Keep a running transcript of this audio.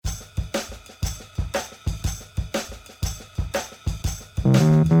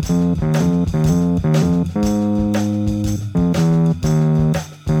Welcome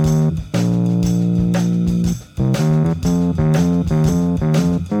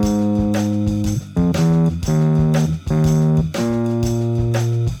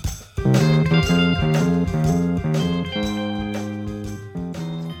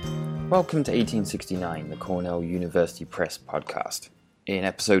to 1869, the Cornell University Press podcast. In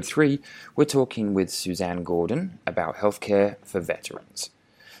episode 3, we're talking with Suzanne Gordon about healthcare for veterans.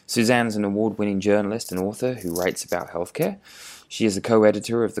 Suzanne's an award-winning journalist and author who writes about healthcare. She is a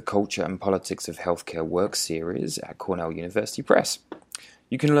co-editor of the Culture and Politics of Healthcare work series at Cornell University Press.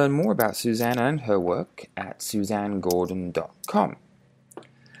 You can learn more about Suzanne and her work at suzannegordon.com.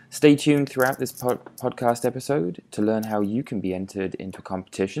 Stay tuned throughout this podcast episode to learn how you can be entered into a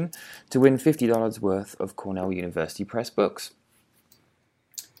competition to win $50 worth of Cornell University Press books.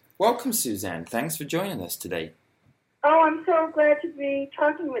 Welcome, Suzanne. Thanks for joining us today. Oh, I'm so glad to be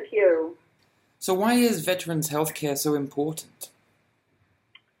talking with you. So why is veterans' healthcare so important?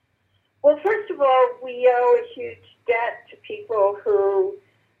 Well, first of all, we owe a huge debt to people who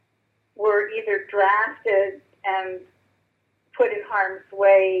were either drafted and put in harm's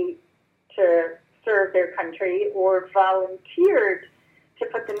way to serve their country or volunteered to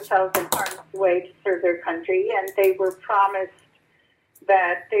put themselves in harm's way to serve their country, and they were promised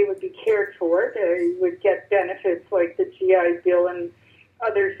that they would be cared for, they would get benefits like the GI Bill and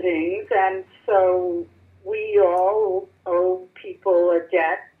other things, and so we all owe people a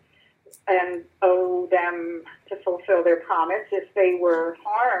debt and owe them to fulfill their promise. If they were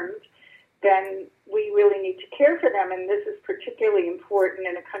harmed, then we really need to care for them, and this is particularly important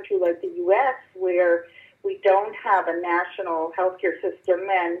in a country like the U.S., where we don't have a national healthcare system,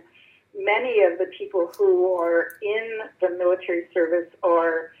 and many of the people who are in the military service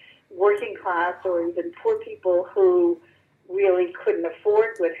are working class or even poor people who really couldn't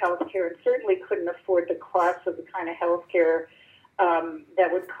afford good healthcare and certainly couldn't afford the cost of the kind of healthcare that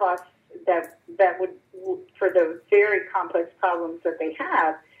would for the very complex problems that they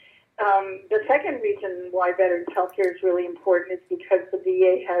have. The second reason why veterans healthcare is really important is because the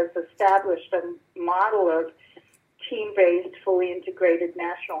VA has established a model of team-based, fully integrated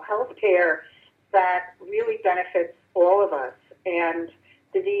national healthcare that really benefits all of us. And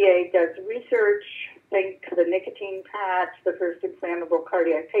the VA does research, think the nicotine patch, the first implantable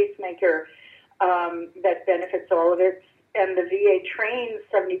cardiac pacemaker, that benefits all of it. And the VA trains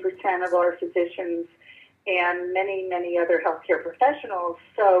 70% of our physicians and many, many other healthcare professionals.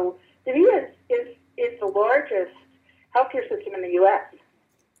 So the VA is the largest healthcare system in the U.S.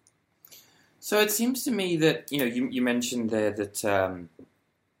 So it seems to me that, you mentioned there that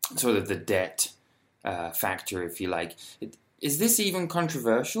sort of the debt factor, if you like. Is this even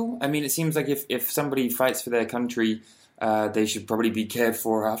controversial? I mean, it seems like if somebody fights for their country, they should probably be cared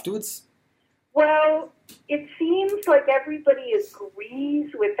for afterwards. Well, it seems like everybody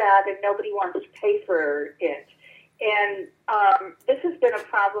agrees with that and nobody wants to pay for it. And this has been a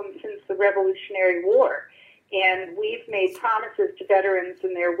problem since the Revolutionary War. And we've made promises to veterans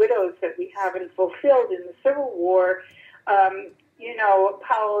and their widows that we haven't fulfilled in the Civil War.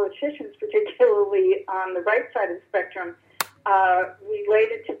 Politicians, particularly on the right side of the spectrum,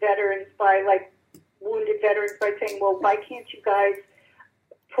 related to veterans wounded veterans by saying, well, why can't you guys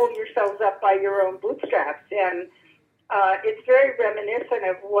pull yourselves up by your own bootstraps? And it's very reminiscent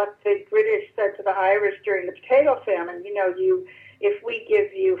of what the British said to the Irish during the potato famine. If we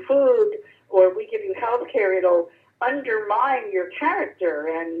give you food or we give you health care, it'll undermine your character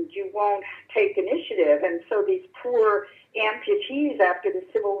and you won't take initiative. And so these poor amputees after the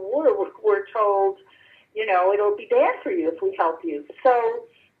Civil War were told, it'll be bad for you if we help you. So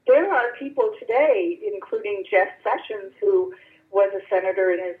there are people today, including Jeff Sessions, who was a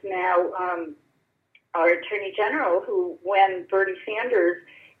senator and is now our Attorney General, who, when Bernie Sanders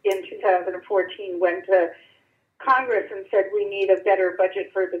in 2014 went to Congress and said we need a better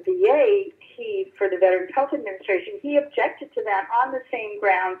budget for the VA, for the Veterans Health Administration, he objected to that on the same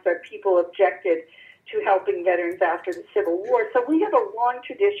grounds that people objected to helping veterans after the Civil War. So we have a long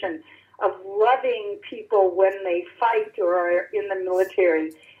tradition of loving people when they fight or are in the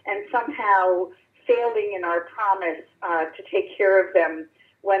military and somehow failing in our promise to take care of them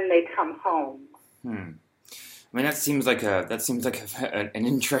when they come home. I mean, that seems like an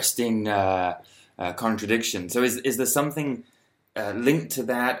interesting contradiction. So is there something linked to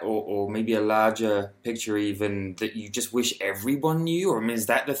that, or maybe a larger picture even, that you just wish everyone knew? Or I mean, is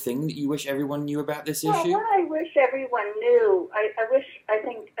that the thing that you wish everyone knew about this issue? Well, what I wish everyone knew, I wish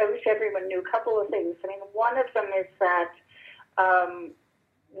everyone knew a couple of things. I mean, one of them is that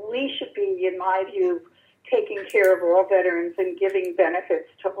we should be, in my view, taking care of all veterans and giving benefits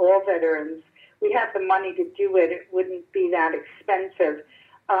to all veterans. We have the money to do it. It wouldn't be that expensive.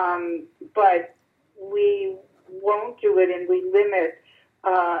 But we won't do it, and we limit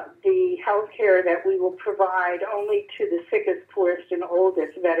the health care that we will provide only to the sickest, poorest, and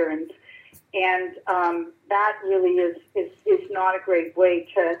oldest veterans. And that really is not a great way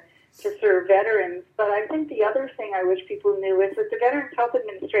to serve veterans. But I think the other thing I wish people knew is that the Veterans Health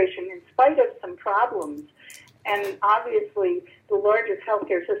Administration, in spite of some problems, and obviously the largest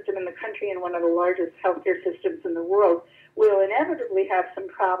healthcare system in the country and one of the largest healthcare systems in the world, will inevitably have some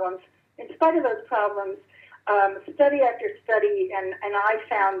problems. In spite of those problems, study after study, and I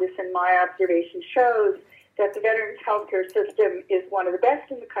found this in my observation, shows that the Veterans Healthcare System is one of the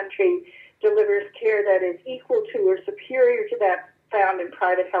best in the country, delivers care that is equal to or superior to that found in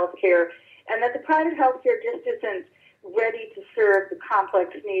private health care, and that the private health care just isn't ready to serve the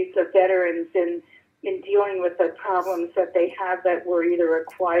complex needs of veterans in dealing with the problems that they have that were either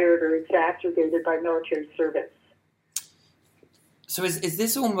acquired or exacerbated by military service. So is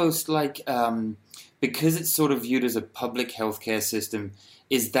this almost like, because it's sort of viewed as a public healthcare system,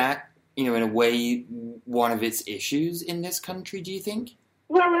 is that, in a way, one of its issues in this country, do you think?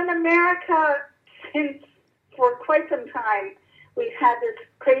 Well, in America, since for quite some time, we've had this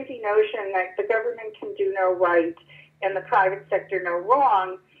crazy notion that the government can do no right and the private sector no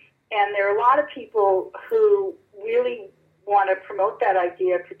wrong. And there are a lot of people who really want to promote that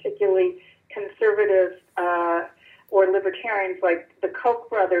idea, particularly conservatives or libertarians like the Koch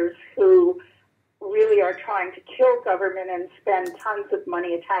brothers, who really are trying to kill government and spend tons of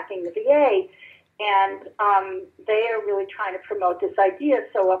money attacking the VA. And they are really trying to promote this idea.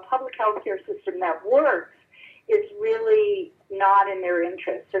 So a public health care system that works is really not in their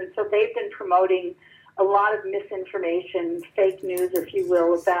interest. And so they've been promoting a lot of misinformation, fake news, if you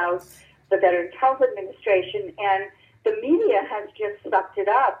will, about the Veterans Health Administration. And the media has just sucked it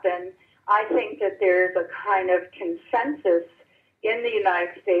up. And I think that there's a kind of consensus in the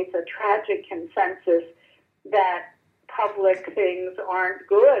United States, a tragic consensus, that public things aren't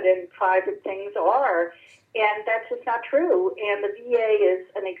good and private things are. And that's just not true. And the VA is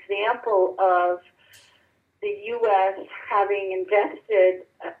an example of the U.S. having invested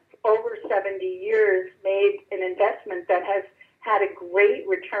over 70 years, made an investment that has had a great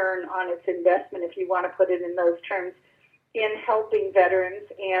return on its investment, if you want to put it in those terms, in helping veterans.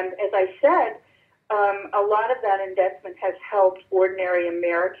 And as I said, a lot of that investment has helped ordinary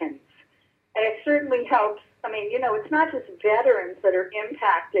Americans. And it certainly helps, it's not just veterans that are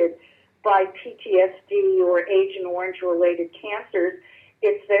impacted by PTSD or Agent Orange-related cancers.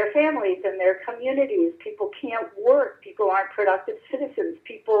 It's their families and their communities. People can't work. People aren't productive citizens.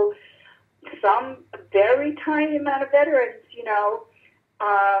 Some very tiny amount of veterans,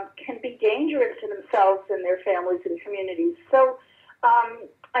 can be dangerous to themselves and their families and communities. So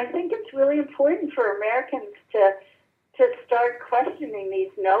I think it's really important for Americans to start questioning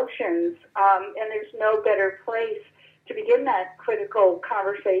these notions, and there's no better place to begin that critical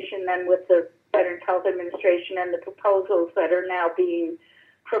conversation than with the Veterans Health Administration and the proposals that are now being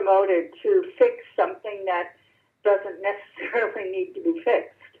promoted to fix something that doesn't necessarily need to be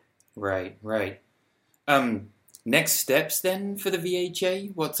fixed. Right. Next steps then for the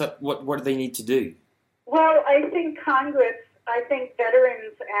VHA? What's up? What do they need to do? Well, I think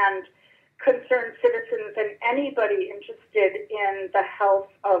veterans and concerned citizens and anybody interested in the health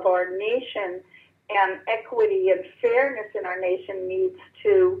of our nation and equity and fairness in our nation needs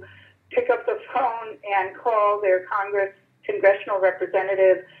to pick up the phone and call their congressional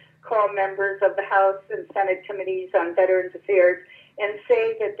representative, call members of the House and Senate committees on Veterans Affairs, and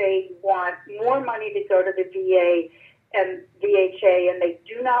say that they want more money to go to the VA and VHA, and they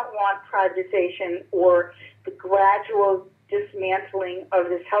do not want privatization or the gradual dismantling of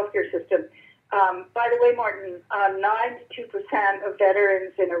this healthcare system. By the way, Martin, 92% of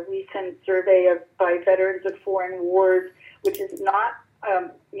veterans in a recent survey by Veterans of Foreign Wars, which is not,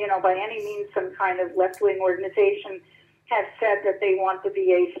 by any means some kind of left-wing organization, have said that they want the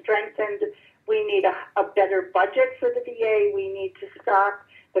VA strengthened. We need a better budget for the VA. We need to stop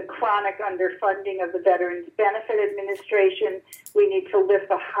the chronic underfunding of the Veterans Benefit Administration. We need to lift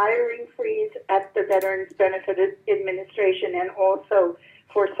the hiring freeze at the Veterans Benefit Administration and also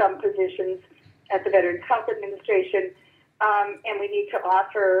for some positions at the Veterans Health Administration. And we need to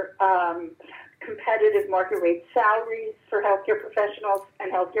offer competitive market rate salaries for healthcare professionals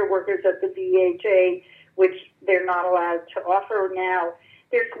and healthcare workers at the VHA, which they're not allowed to offer now.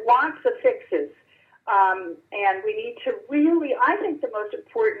 There's lots of fixes. And we need to really, I think the most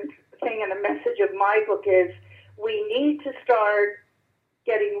important thing and the message of my book is we need to start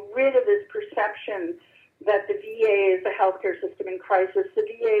getting rid of this perception that the VA is a healthcare system in crisis. The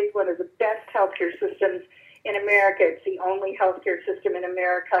VA is one of the best healthcare systems in America. It's the only healthcare system in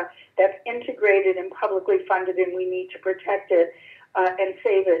America that's integrated and publicly funded, and we need to protect it and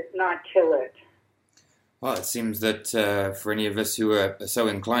save it, not kill it. Well, it seems that for any of us who are so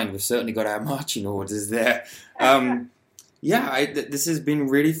inclined, we've certainly got our marching orders there. This has been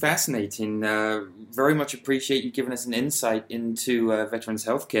really fascinating. Very much appreciate you giving us an insight into veterans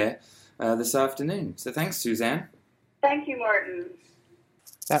healthcare this afternoon. So thanks, Suzanne. Thank you, Martin.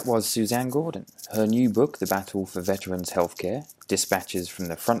 That was Suzanne Gordon. Her new book, The Battle for Veterans Healthcare, Dispatches from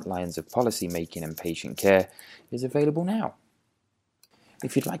the Front Lines of Policy Making and Patient Care, is available now.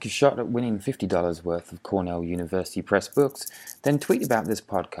 If you'd like a shot at winning $50 worth of Cornell University Press books, then tweet about this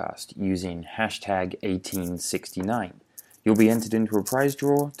podcast using hashtag 1869. You'll be entered into a prize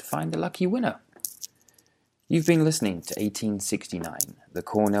draw to find the lucky winner. You've been listening to 1869, the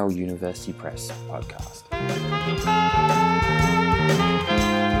Cornell University Press podcast.